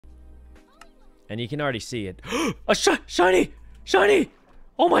And you can already see it. A shiny! Shiny!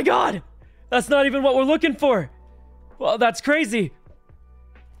 Oh my god! That's not even what we're looking for! Well, that's crazy.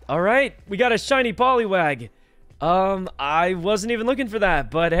 Alright, we got a shiny Poliwag. I wasn't even looking for that,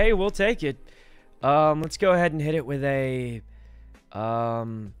 but hey, we'll take it. Let's go ahead and hit it with a...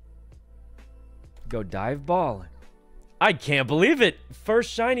 Go dive ball. I can't believe it! First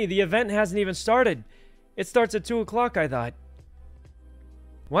shiny, the event hasn't even started. It starts at 2 o'clock, I thought.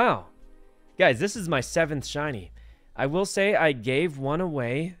 Wow. Guys, this is my 7th shiny. I will say I gave one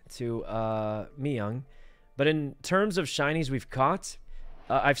away to Miyung. But in terms of shinies we've caught,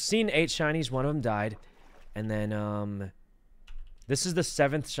 I've seen 8 shinies, one of them died. And then, this is the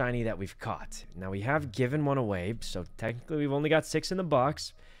 7th shiny that we've caught. Now, we have given one away, so technically we've only got 6 in the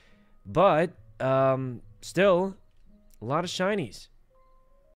box. But, still, a lot of shinies.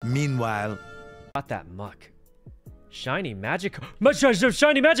 Meanwhile... Got that muck. Shiny Magikarp.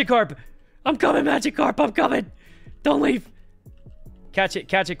 Shiny Magikarp! I'm coming, Magikarp, I'm coming! Don't leave! Catch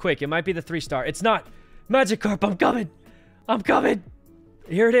it quick. It might be the 3-star. It's not! Magikarp, I'm coming! I'm coming!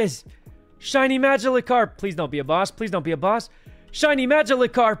 Here it is. Shiny Magikarp. Please don't be a boss. Please don't be a boss. Shiny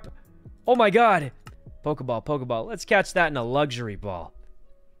Magikarp. Oh my god. Pokeball, Pokeball. Let's catch that in a luxury ball.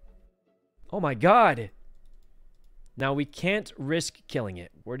 Oh my god. Now, we can't risk killing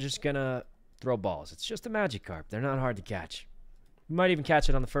it. We're just gonna throw balls. It's just a Magikarp. They're not hard to catch. We might even catch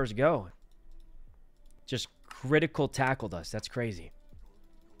it on the first go. Just critical tackled us. That's crazy.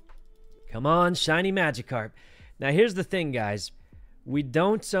 Come on, shiny Magikarp. Now, here's the thing, guys. We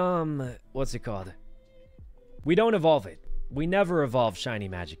don't, what's it called? We don't evolve it. We never evolve shiny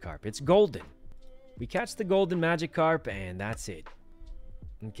Magikarp. It's golden. We catch the golden Magikarp, and that's it.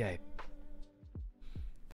 Okay.